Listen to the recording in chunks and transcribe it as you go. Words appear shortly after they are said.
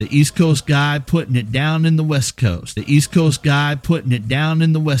The East Coast guy putting it down in the West Coast. The East Coast guy putting it down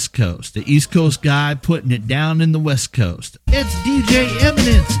in the West Coast. The East Coast guy putting it down in the West Coast. It's DJ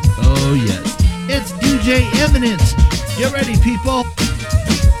Emenence. Oh, yes. It's DJ Emenence. Get ready, people.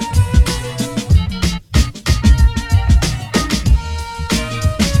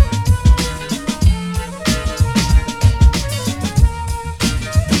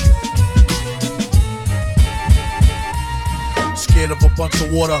 Of a bunch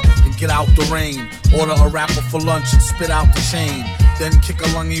of water and get out the rain. Order a rapper for lunch and spit out the chain. Then kick a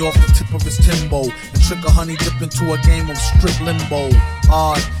lungy off the tip of his Timbo and trick a honey dip into a game of strip limbo.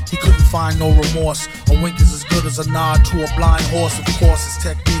 Odd, he couldn't find no remorse. A wink is as good as a nod to a blind horse. Of course, his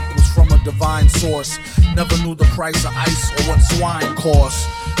technique was from a divine source. Never knew the price of ice or what swine costs.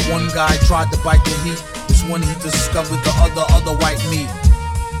 One guy tried to bite the heat. It's when he discovered the other white meat.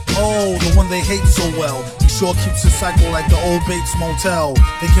 Oh, the one they hate so well. He sure keeps his cycle like the old Bates Motel.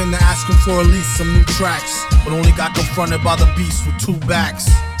 They came to ask him for at least some new tracks, but only got confronted by the beast with two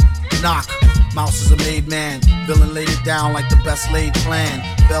backs. Knock, Mouse is a made man. Villain laid it down like the best laid plan.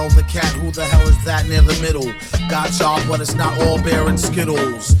 Bell the cat, who the hell is that near the middle? Got y'all, but it's not all bear and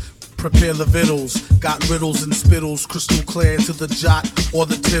Skittles. Prepare the vittles, got riddles and spittles, crystal clear to the jot or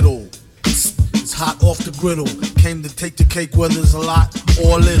the tittle. It's hot off the griddle. Came to take the cake whether it's a lot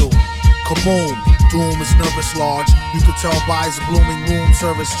or a little. Kaboom, doom is nervous large. You could tell by his blooming room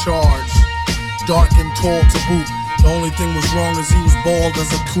service charge. Dark and tall to boot. The only thing was wrong is he was bald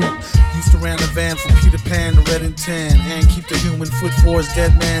as a coot. Used to ran a van from Peter Pan to Red and Tan, and keep the human foot for his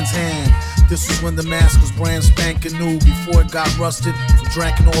dead man's hand. This was when the mask was brand spanking new, before it got rusted from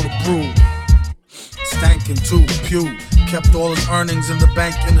drinking all the brew. Stankin' too, pew. Kept all his earnings in the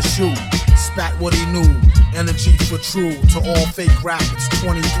bank in a shoe. Spat what he knew, energy for true. To all fake rap, it's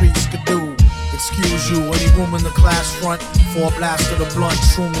 23 skidoo. Excuse you, any room in the class front? For a blast of the blunt,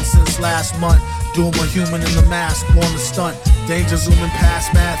 shrooming since last month. Doom a human in the mask, born to stunt. Danger zooming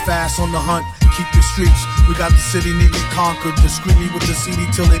past, mad fast on the hunt. Keep your streets, we got the city neatly conquered. Discreetly with the CD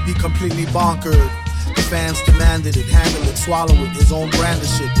till they be completely bonkered. The fans demanded it, handle it, swallow it. His own brand of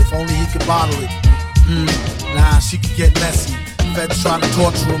shit, if only he could bottle it. Nah, she could get messy. Feds trying to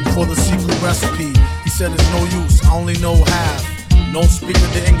torture him for the secret recipe. He said it's no use, I only know half. No speaking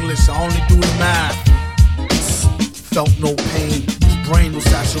the English, I only do the math. Felt no pain, his brain was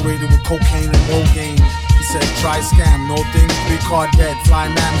saturated with cocaine and Rogaine. He said try scam, no thing, 3-card dead. Fly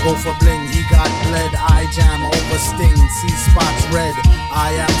man go for bling, he got bled. Eye jam over sting, see spots red.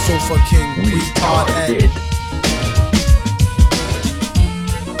 I am sofa king, retard head.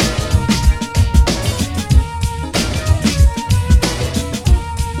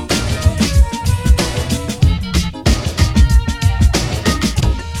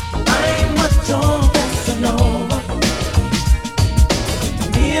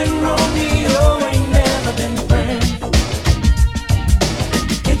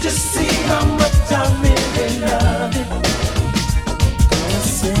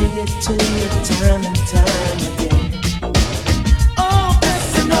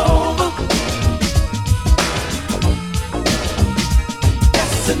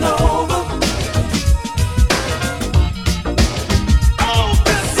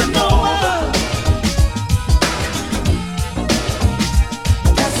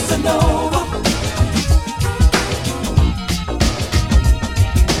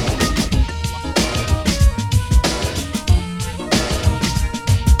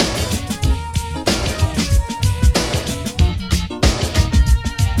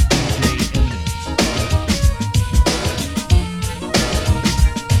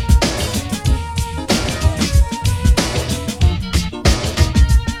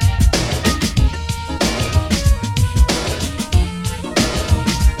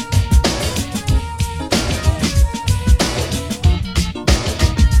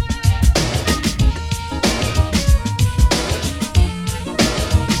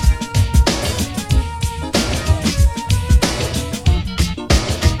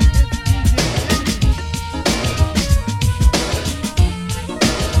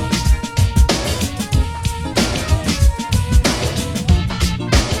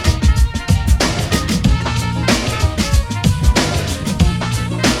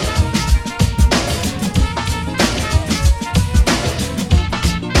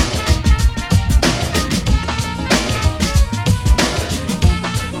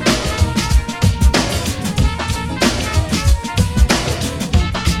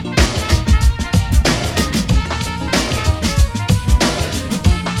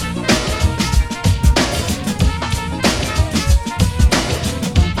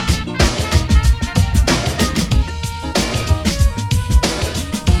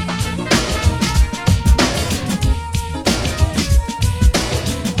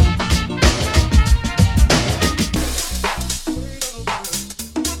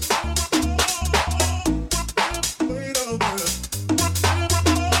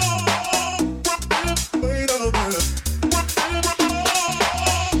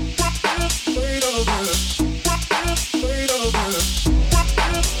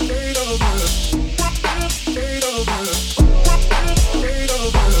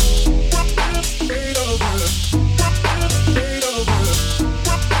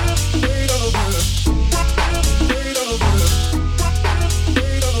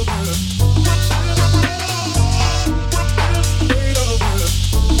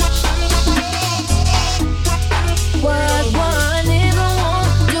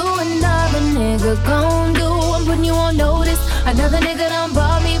 Another nigga done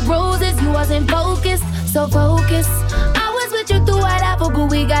brought me roses. You wasn't focused, so focused. I was with you through whatever,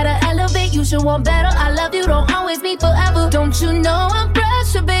 but we gotta elevate. You should want better. I love you, don't always be forever. Don't you know I'm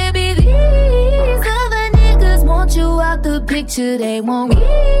pressure, baby? These other niggas want you out the picture. They want me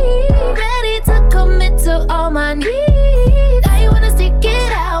ready to commit to all my needs. I wanna stick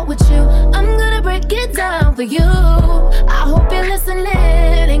it out with you. I'm gonna break it down for you. I hope you're listening.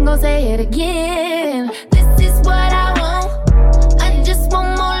 Ain't gon' say it again. This is what I want. I just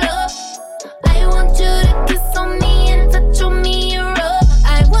want more love. I want you to kiss on me and touch on me and rub.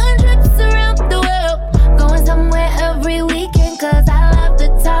 I want trips around the world, going somewhere every weekend, cause I love the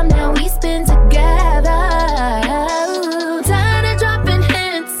time that we spend together. Tired of dropping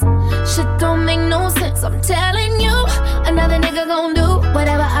hints, shit don't make no sense. I'm telling you, another nigga gon' do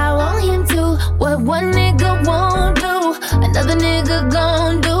whatever I want him to. What one nigga won't do, another nigga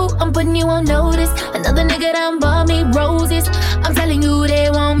gon' do. I'm putting you on notice. Another nigga done bought me roses. I'm telling you they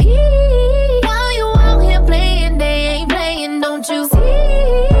want me. While you out here playing, they ain't playing, don't you see?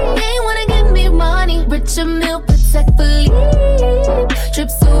 They wanna give me money, richer meal, protect Philippe.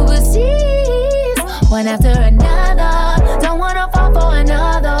 Trips overseas, one after another. Don't wanna fall for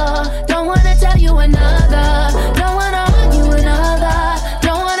another. Don't wanna tell you another. Don't wanna argue another.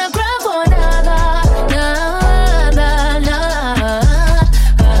 Don't wanna cry for another.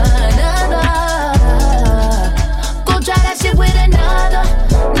 Go try that shit with another.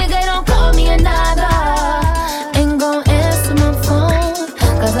 Nigga, don't call me another. Ain't gon' answer my phone,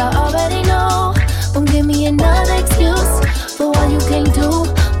 cause I already know. Don't give me another excuse for why you can't do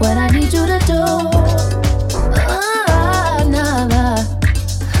what I need you to do. Another.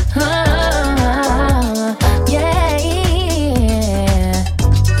 Yeah.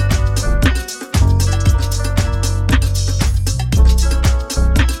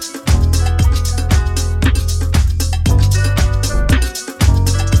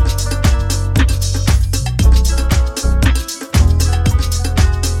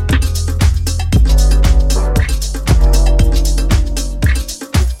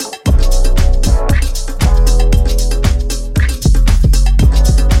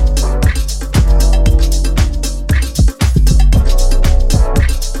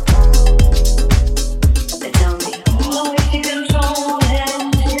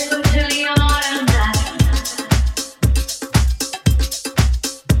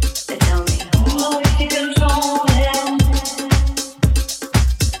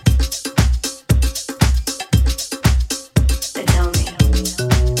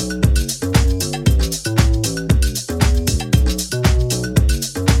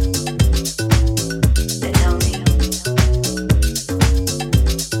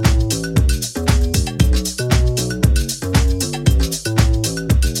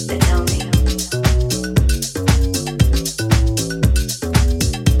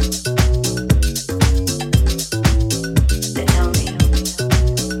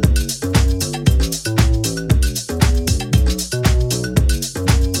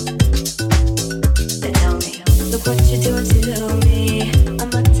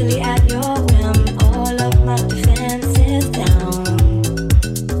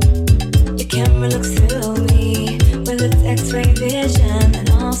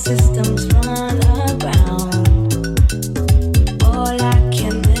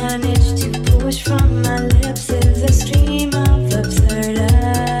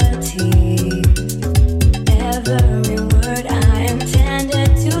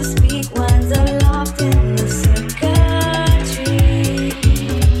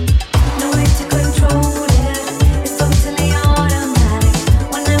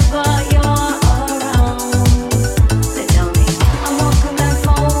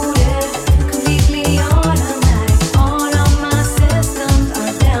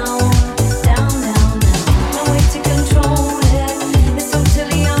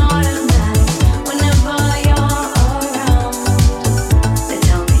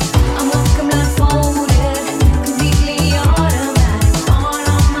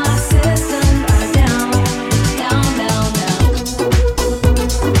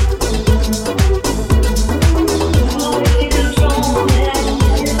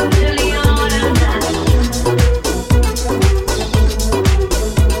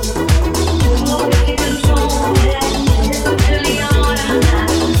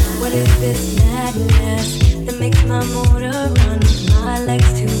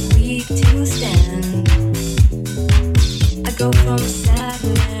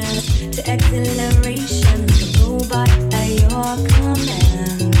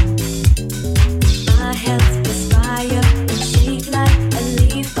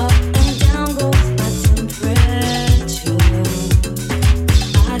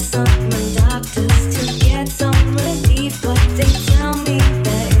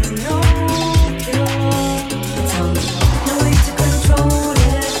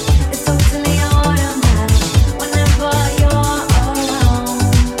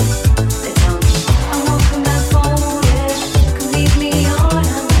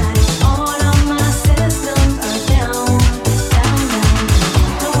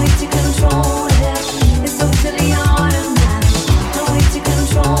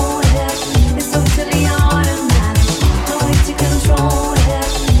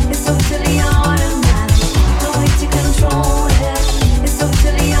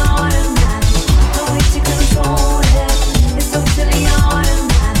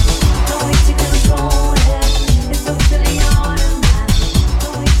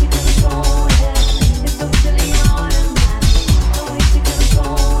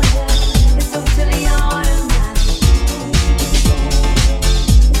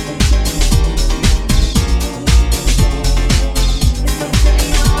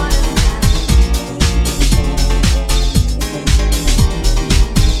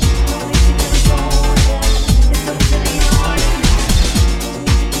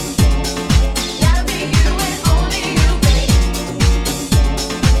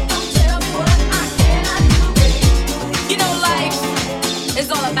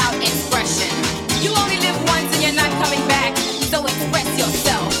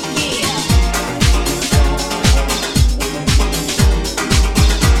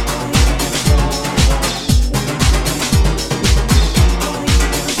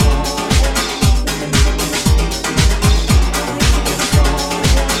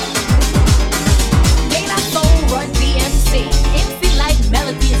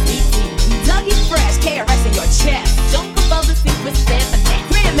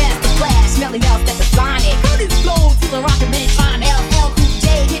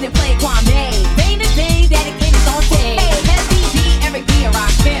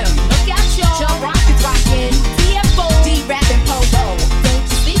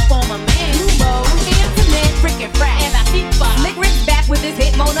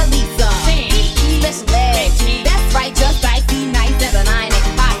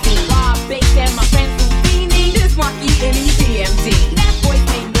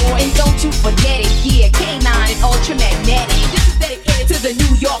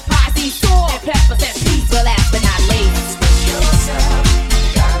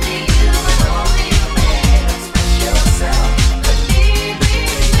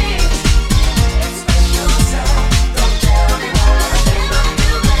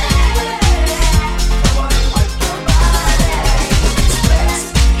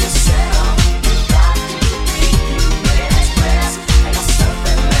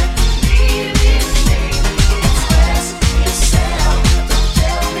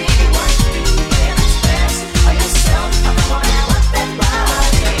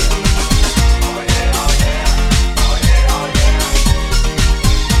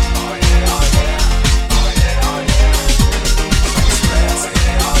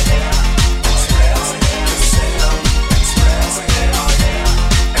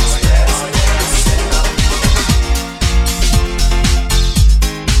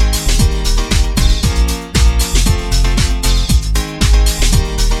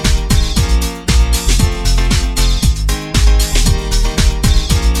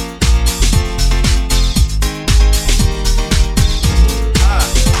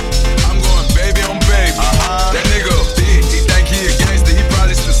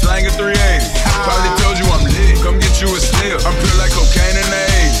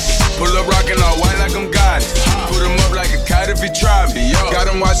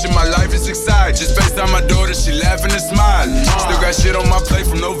 I'm watching, my life is exciting. Just FaceTime my daughter, she laughing and smiling. Still got shit on my plate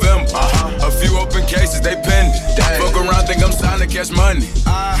from November. A few open cases, they pending. Fuck around, think I'm signed to catch money.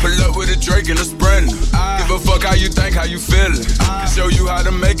 Pull up with a Drake and a Sprinter. Give a fuck how you think, how you feelin'. Can show you how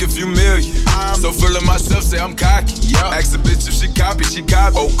to make a few million. So full of myself, say I'm cocky. Ask a bitch if she copy, she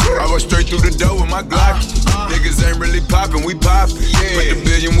copy. I walk straight through the door with my Glock. Niggas ain't really poppin', we poppin'. Put the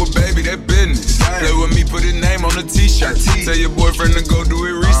billion with baby, that business. Play with me, put a name on the t-shirt. Tell your boyfriend to go do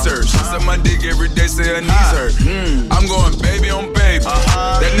it research. Suck my dick every day, say her knees hurt. I'm going baby on baby.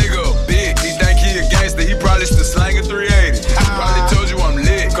 That nigga a big, he think he a gangster, he probably still slangin' 380. Probably told you I'm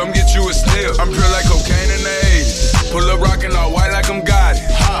lit, come get you a slip. I'm pure like cocaine in the 80s. Pull up rockin' all white like I'm got it.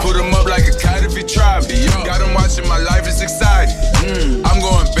 Put him up like a kite if he try me. Got him watching, my life is exciting. I'm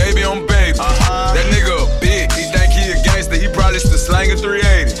going baby on baby. That nigga a big, he think he a gangster, he probably still slangin'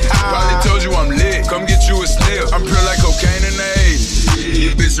 380. Probably told you I'm lit, come get you a slip. I'm pure like cocaine in the 80s.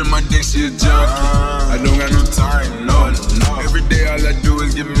 Your bitch on my dick, she a junkie. I don't got no time, no. Every day all I do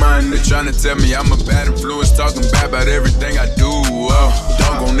is get money. They tryna tell me I'm a bad influence, talking bad about everything I do.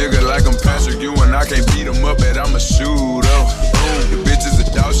 Dog on nigga like I'm Patrick Ewing, I can't beat him up, but I'm a shooter. Your bitch is a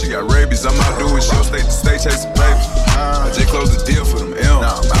dog, she got rabies. I'm out doing shows, state to state, chasing paper. I just closed the deal for them M's.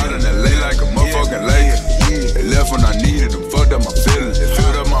 I'm out in LA like a motherfucking lady. They left when I needed them, fucked up my feelings. They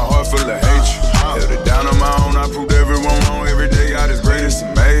filled up my heart full of hatred. Held it down on my own, I proved everyone wrong. Every day God is great, it's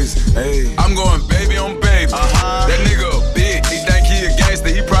amazing. Hey. I'm going baby on baby. That nigga a big, he think he a gangster,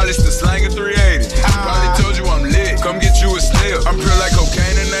 he probably still slangin' 380. Probably told you I'm lit, come get you a slip. I'm pure like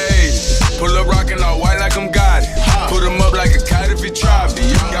cocaine in the 80s. Pull up rockin' all white like I'm got it. Put him up like a kite if he try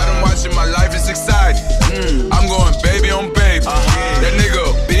me. Got him watching, my life is exciting. I'm going baby on baby. That nigga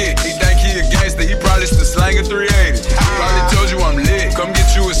a big, he think he a gangster, he probably still slangin' 380. Probably told you I'm lit, come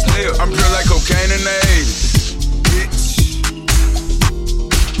get you a slip. I'm pure like cocaine in the 80s.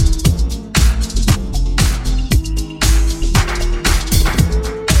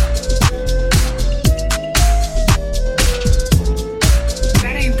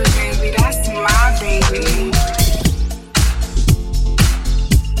 That ain't the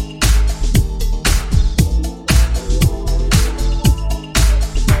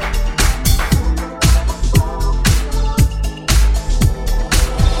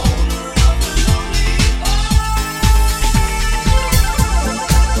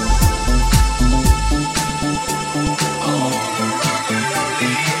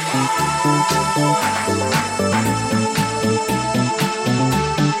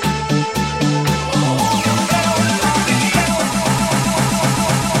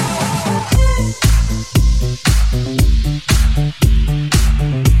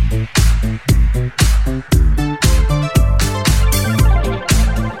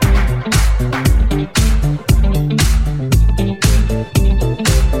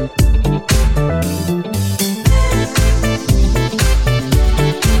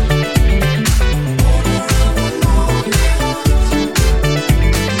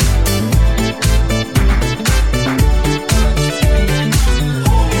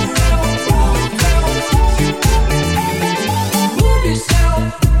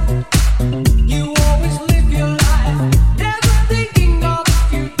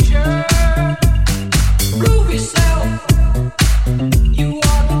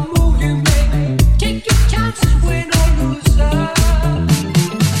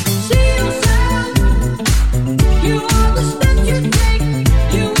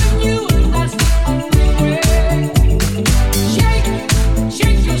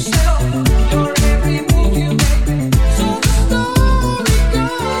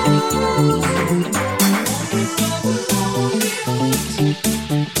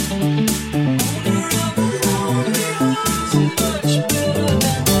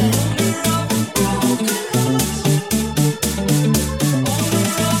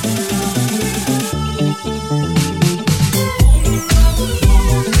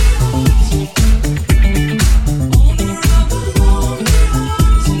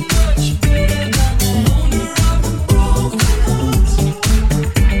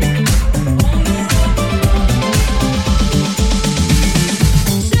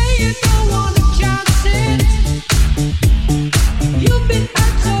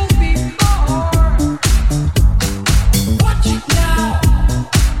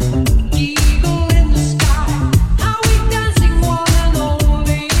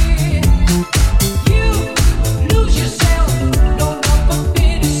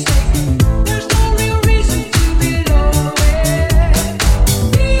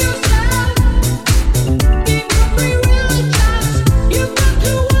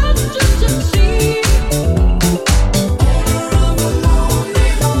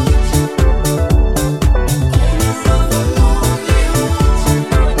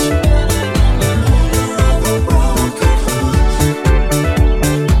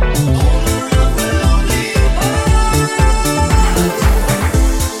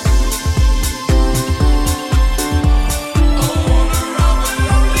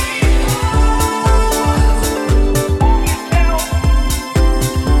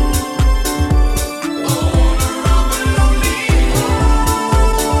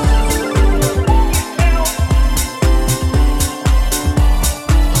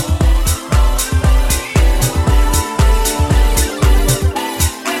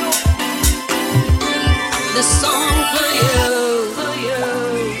this song for you. For you,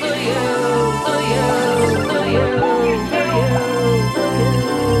 for you, for you, for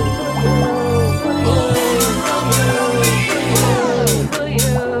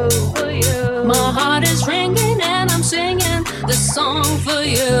you, for you. My heart is ringing and I'm singing this song for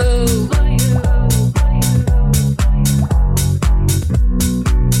you.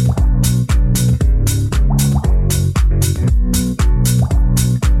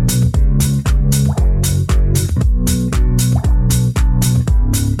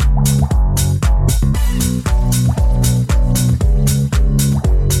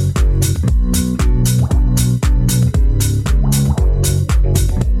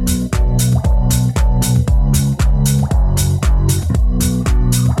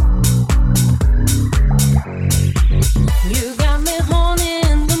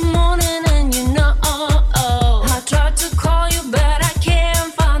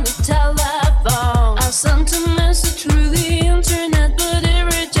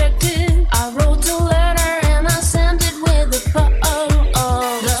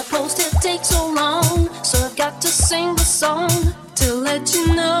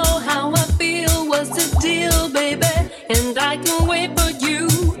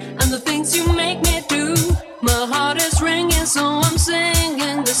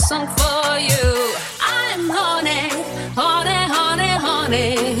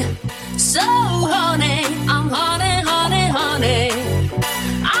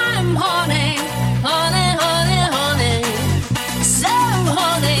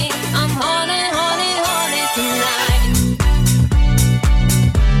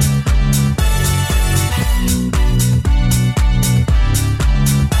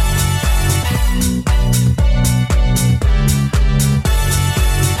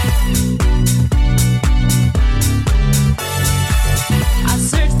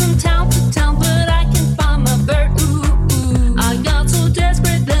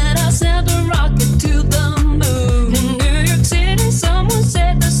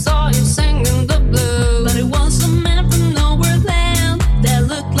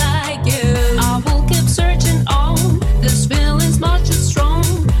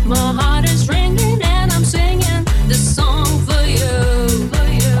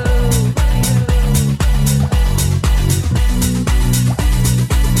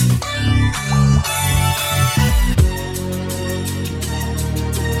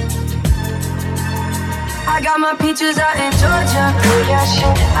 Peaches out in Georgia, yeah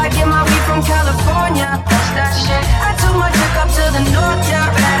shit. I get my weed from California, that's that shit. I took my chick up to the north,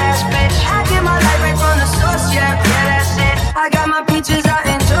 yeah, badass bitch. I get my light right from the source, yeah, that's it. I got my peaches out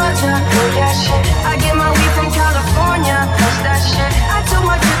in Georgia, yeah shit. I get my weed from California, that's that shit. I took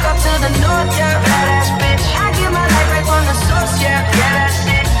my chick up to the north, yeah, badass bitch. I get my light right from the source, yeah, that's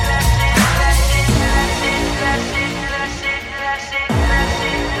it.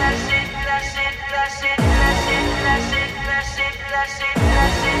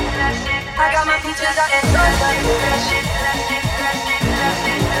 I got my peaches out in Georgia.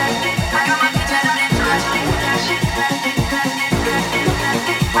 I got my peaches out in Georgia.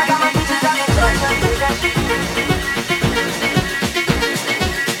 I got my peaches out in Georgia.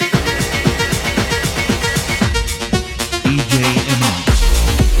 DJ Emenence.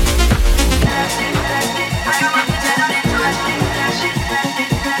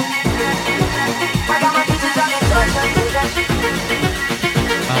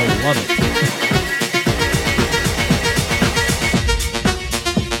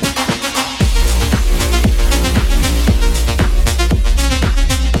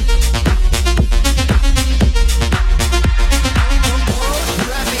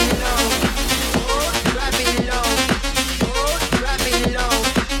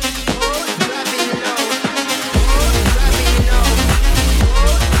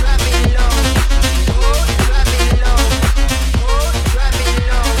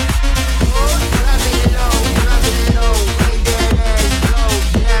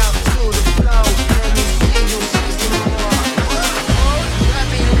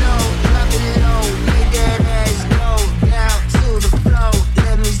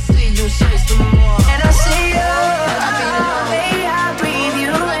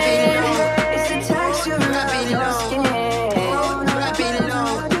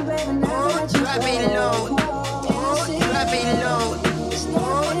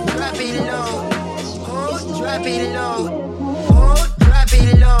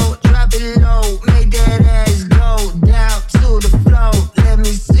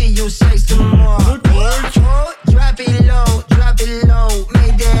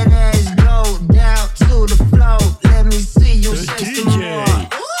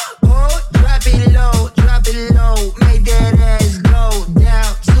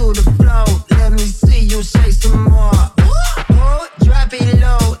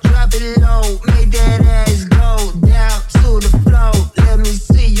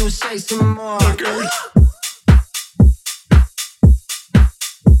 say some more. Suckers.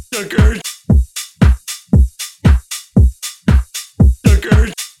 Suckers.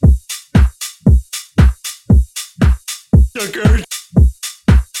 Suckers. Suckers.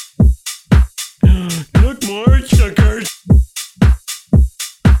 Look more, suckers.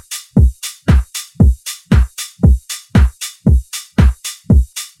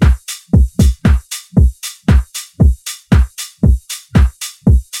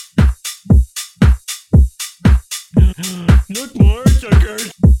 Look more,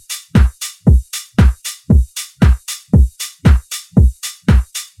 suckers.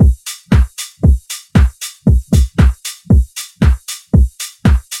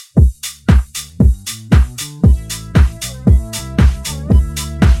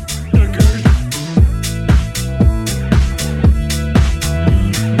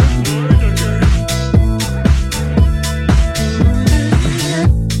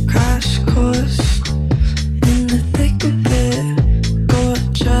 Crash course in the thick of it,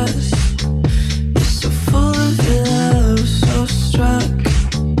 gorgeous. You're so full of your love, so struck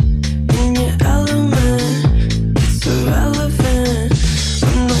in your element. It's irrelevant.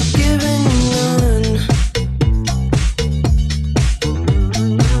 I'm not giving you none.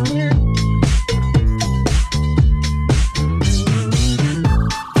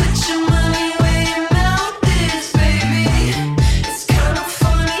 Put your money where your mouth is, baby. It's kind of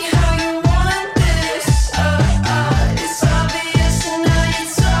funny how you want this. It's obvious and now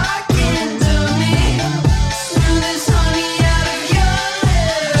you're talking to me. Smooth as honey out of your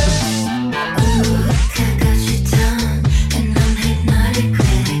lips. Ooh, I got you down, and I'm hypnotic.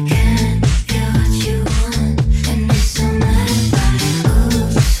 Really can't get what you want, and you're so mad about it.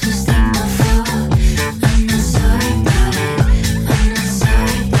 Oops, mistake my fault. I'm not sorry about it. I'm not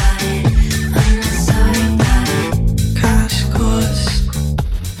sorry about it. I'm not sorry about it. Crash course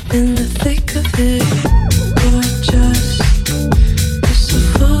in the thick of it, gorgeous. You're so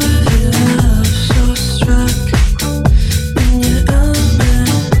full of your love, so struck in your element.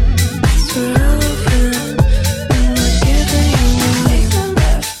 It's irrelevant. I'm not giving you none. Take a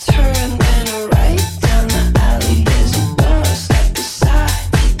left turn, then a right down the alley. There's a bar step beside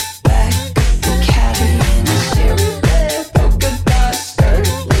me. Back of the caddy in a syrup red polka dot skirt.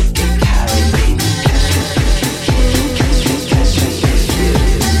 Look at Cali, catch me if you can. Catch me if you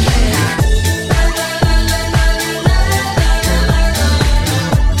can.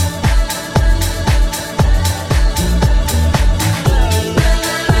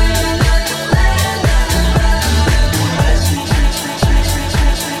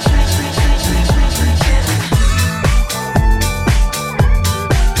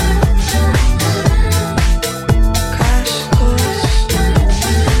 Crash course. Crash course.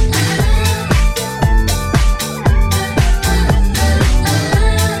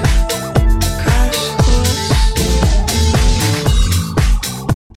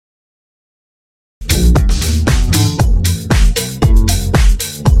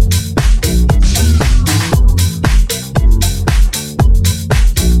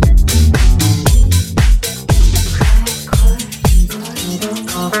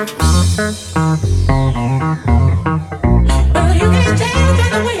 Well, you can't tell by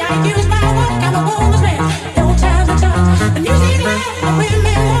the way I use my work. I'm a woman's man. No time to talk. The music loud, the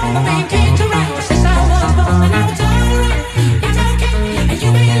women want the main kids around. Since I was born, and I was alright. It's okay, and you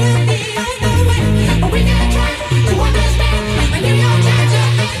may look the other way, but we can try to understand when you're your time to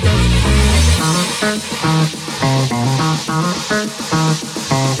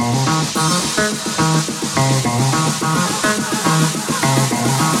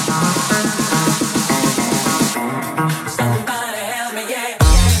somebody help me, yeah.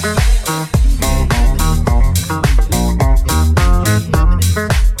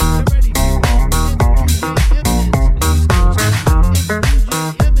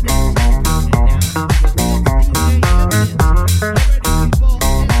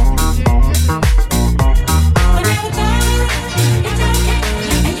 When you're tired, it's okay,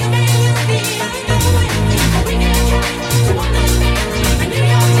 and you may look the other way, but we can try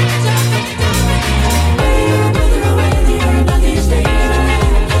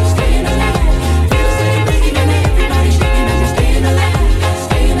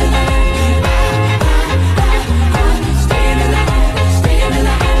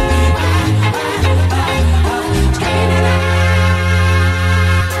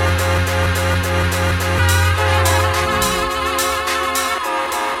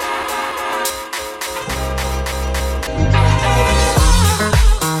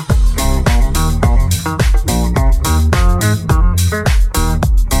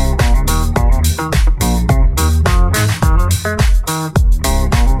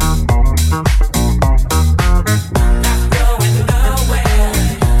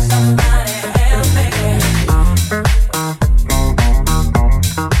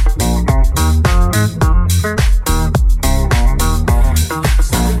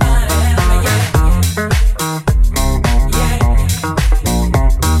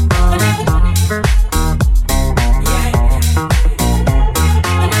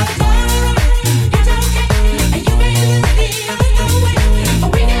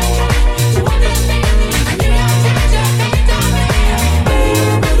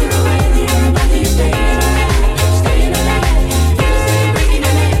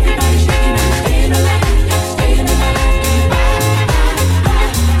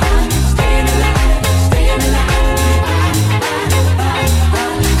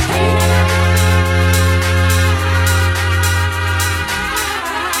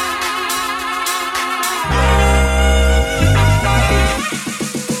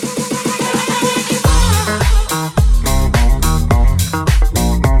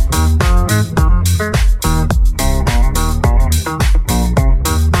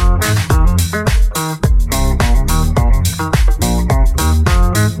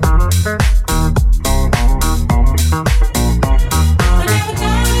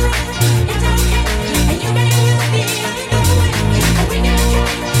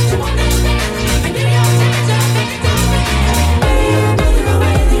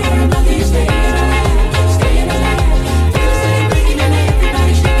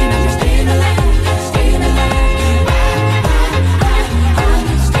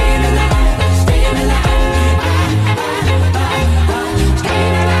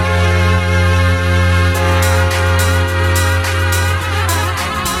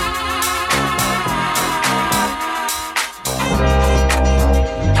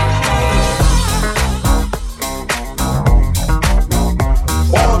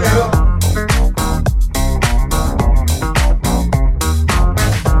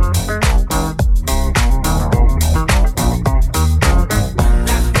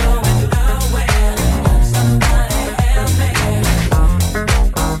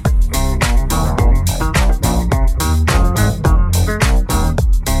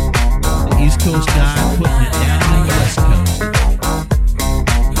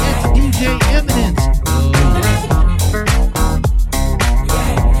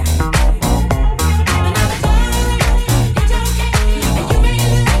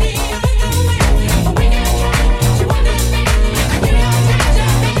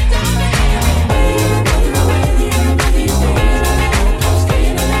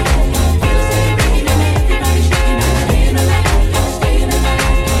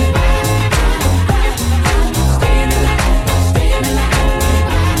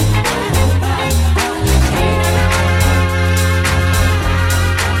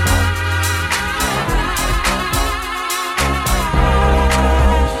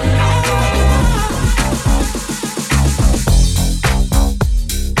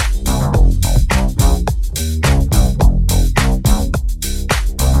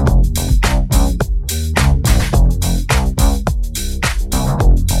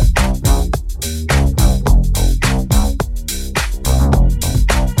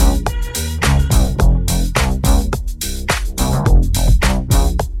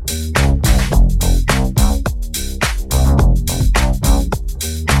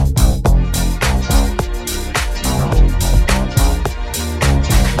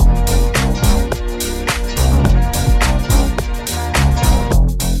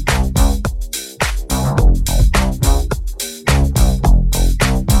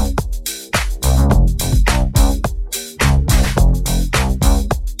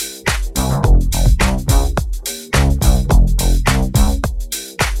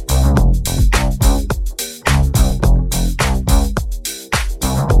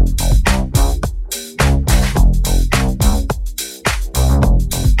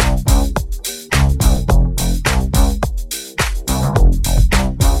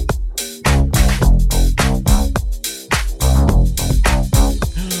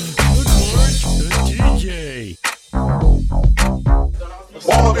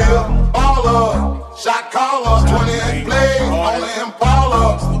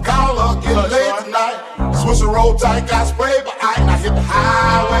Swisher roll tight, got spray, but I hit the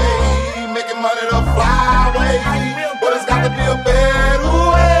highway, making money the flyway. But it's got to be a better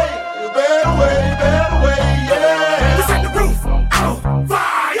way, yeah. We set the roof on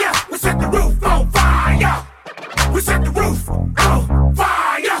fire. We set the roof on fire. We set the roof on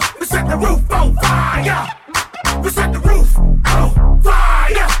fire. We set the roof on fire. We set the roof on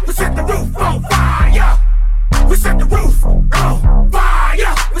fire. We set the roof on fire. We set the roof on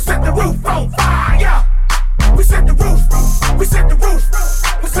fire. We set the roof on fire. We set the roof. We set the roof.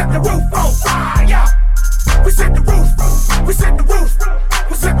 We set the roof on fire. We set the roof. We set the roof.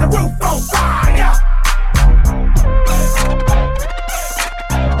 We set the roof on fire.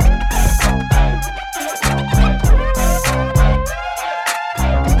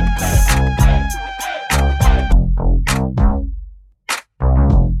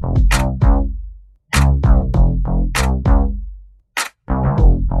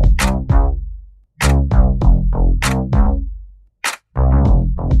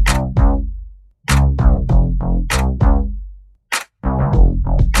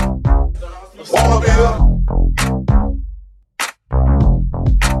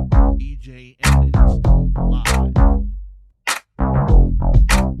 DJ Emenence live.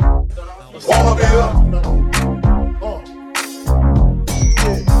 Wanna be a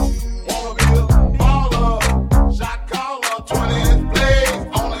baller, shot caller, 20-inch blaze,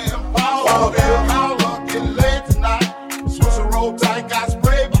 only Impala. Wanna be a caller, get laid tonight. Swisher roll tight, got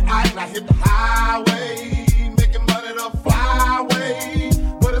spray, but I hit the highway, making money the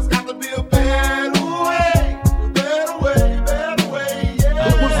flyway. But it's got to be a better way, yeah.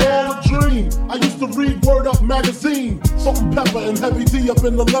 It was all a dream. I used to read Word Up magazine, Salt and Pepper and Heavy D up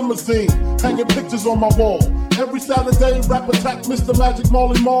in the limousine, hanging pictures on my wall. Every Saturday, rap attack Mr. Magic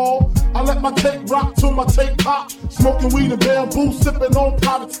Marley Marl. I let my tape rock till my tape pop, smoking weed and bamboo, sipping on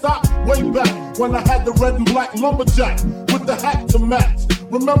private stock. Way back when I had the red and black lumberjack with the hat to match.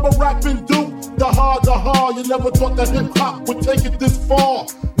 Remember rapping Duke? The hard, you never thought that hip hop would take it this far.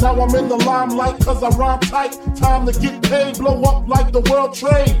 Now I'm in the limelight cause I rhyme tight. Time to get paid, blow up like the world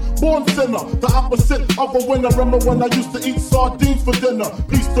trade. Born sinner, the opposite of a winner. Remember when I used to eat sardines for dinner?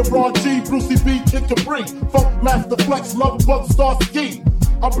 Peace to Ron G, Brucey B, Kid Capri, Funk Master Flex, Love Bug, Star Ski.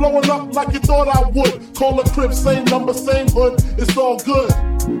 I'm blowing up like you thought I would. Call a crib, same number, same hood, it's all good.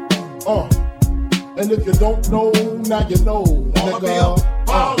 And if you don't know, now you know. Wanna be a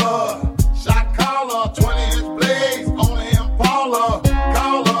baller, shot caller, 20-inch blaze, only Impala.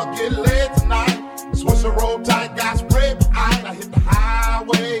 Caller, get laid tonight. Swisher roll tight, got spray, but I hit the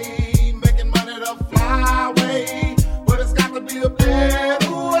highway, making money the flyway. But it's got to be a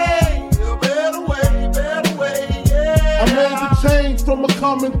better way, yeah. I made the change from a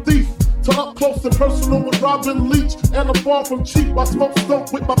common thief to up close and personal with Robin Leach. And I'm far from cheap, I smoke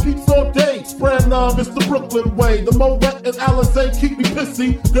dope with my peeps all day. Spread love, it's the Brooklyn way. The Moet and Alizé keep me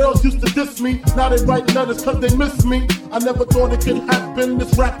pissy. Girls used to diss me, now they write letters cause they miss me. I never thought it could happen,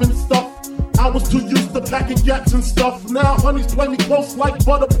 this rapping stuff. I was too used to packing gats and stuff. Now honeys play me close like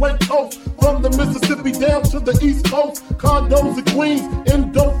butter play toast. From the Mississippi down to the East Coast, condos in Queens,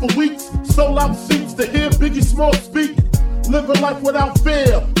 indo for weeks. Sold out seats to hear Biggie Small speak. Living life without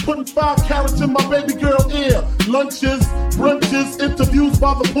fear, putting 5 carats in my baby girl ear. Lunches, brunches, interviews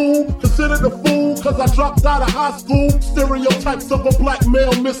by the pool. Considered a fool cause I dropped out of high school. Stereotypes of a black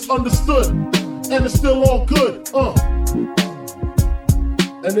male misunderstood, and it's still all good,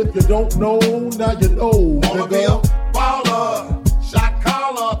 And if you don't know, now you know, Wanna be a baller, shot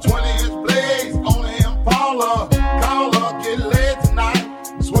caller, 20-inch blaze, only Impala. Caller, get laid tonight.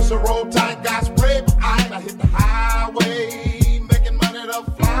 Swisher roll tight, got spray, but I hit the highway, making money the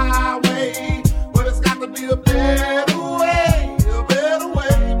flyway. But it's got to be a better way,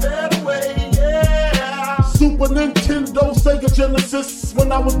 yeah. Super Nintendo, Sega Genesis.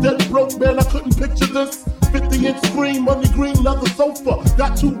 When I was dead broke, man, I couldn't picture this. 50-inch screen, money green leather sofa.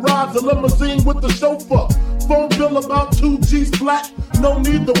 Got 2 rides, a limousine with the chauffeur. Phone bill about 2 G's flat. No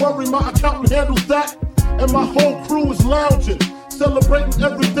need to worry, my accountant handles that. And my whole crew is lounging, celebrating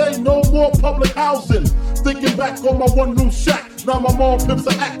every day, no more public housing. Thinking back on my one-room shack. Now my mom pimps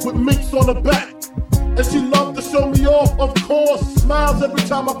an act with minks on her back. And she loved to show me off, of course. Smiles every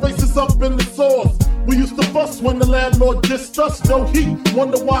time my face is up in the sauce. We used to fuss when the landlord dissed us. No heat,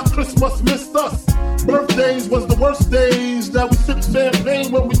 wonder why Christmas missed us. Birthdays was the worst days. Now we sip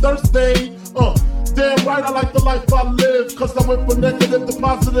champagne when we thirsty. Damn right, I like the life I live, cause I went from negative to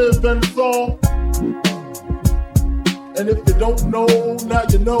positive, and it's all. And if you don't know, now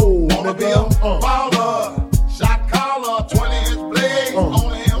you know. Wanna be a baller, shot caller, 20-inch blaze,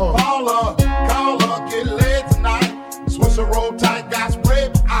 only Impala. Caller, get laid tonight. Swisher roll tight, got spray,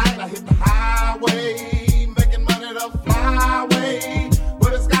 but I hit the highway,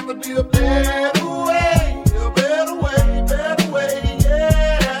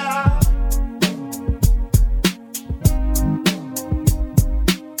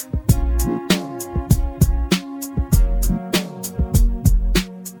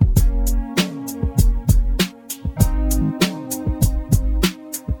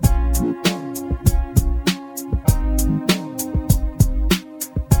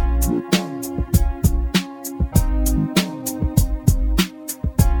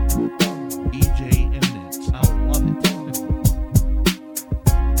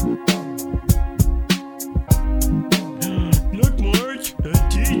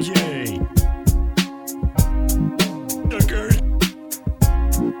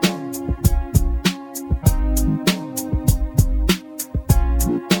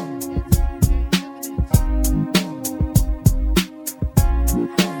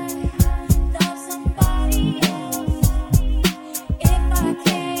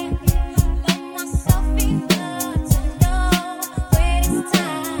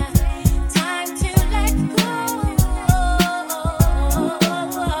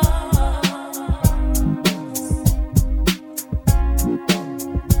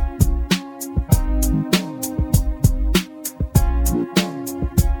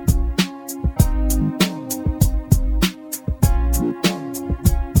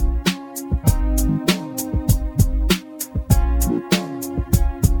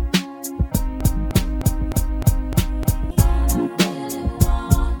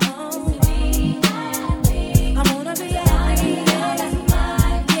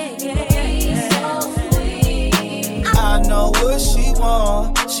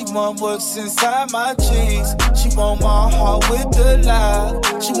 want what's inside my jeans. She want my heart with the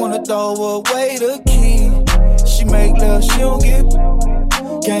lie. She wanna throw away the key. She make love, she don't get.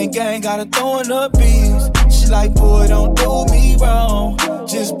 Gang, gang, gotta throw in the beats. She like, boy, don't do me wrong.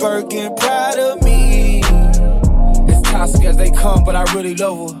 Just Birkin, proud of me. It's toxic as they come, but I really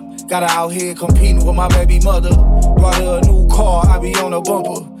love her. Got her out here competing with my baby mother. Brought her a new car, I be on a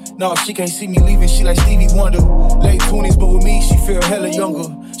bumper. No, she can't see me leaving, she like Stevie Wonder. Late 20s, but with me, she feel hella younger.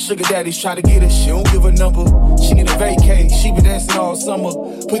 Sugar daddies try to get her, she don't give a number. She need a vacay, she been dancing all summer.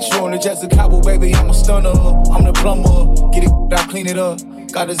 Put you on the Jessica Cabo, baby, I'm a stunner. I'm the plumber, get it, I clean it up.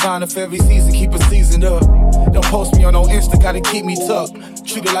 Got designer for every season, keep it seasoned up. Don't post me on no Insta, gotta keep me tucked.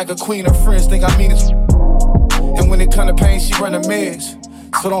 Treat her like a queen, her friends think I mean it. And when it come to pain, she run the meds.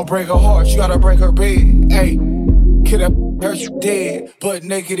 So don't break her heart, you gotta break her bed. Hey, kid, that hurt you dead. But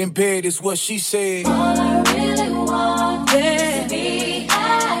naked in bed is what she said. All I really want is to be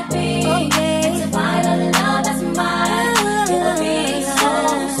happy. And to find a love that's mine. It'll be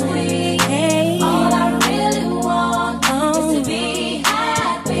so sweet. All I really want is to be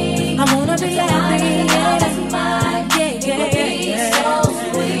happy. I wanna be happy. That's mine. It'll be so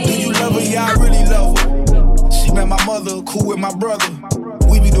sweet. Do you love her? Yeah, I really love her. She met my mother, cool with my brother.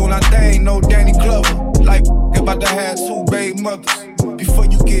 We be doing our thing, no Danny Glover. Like, about to have 2 baby mothers. Before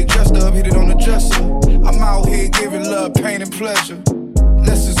you get dressed up, hit it on the dresser. I'm out here giving love, pain, and pleasure.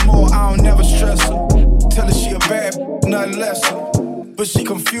 Less is more, I don't never stress her. Tell her she a bad, nothing lesser. But she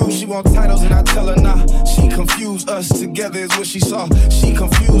confused, she want titles and I tell her nah. She confused, us together is what she saw. She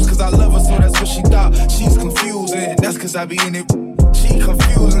confused, cause I love her, so that's what she thought. She's confused, and that's cause I be in it. She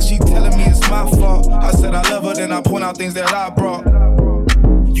confused, and she telling me it's my fault. I said I love her, then I point out things that I brought.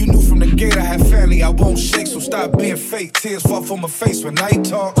 You knew from the gate I had family, I won't shake, so stop being fake. Tears fall from my face when I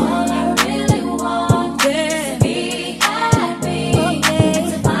talk. All I really want is to be happy.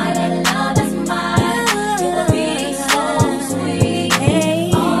 To find a love that's mine. It'll be so sweet.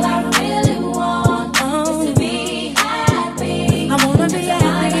 All I really want is to be happy. I wanna be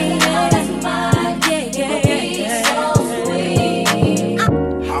happy. That's mine. It'll be so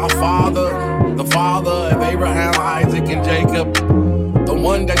sweet. Our Father, the Father of Abraham, Isaac, and Jacob, the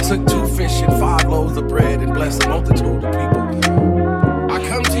one that took 2 fish and 5 loaves of bread and blessed a multitude of people. I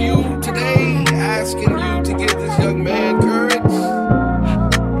come to you today asking you to give this young man courage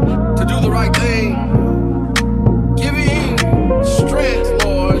to do the right thing. Give him strength,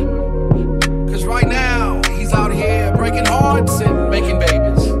 Lord, because right now he's out here breaking hearts and making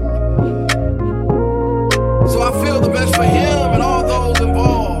babies. So I feel the best for him and all those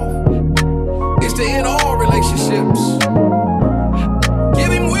involved is to end all relationships.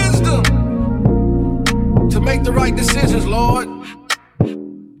 Make the right decisions, Lord.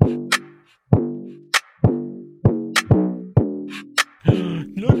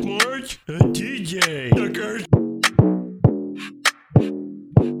 Look, Marge, a DJ.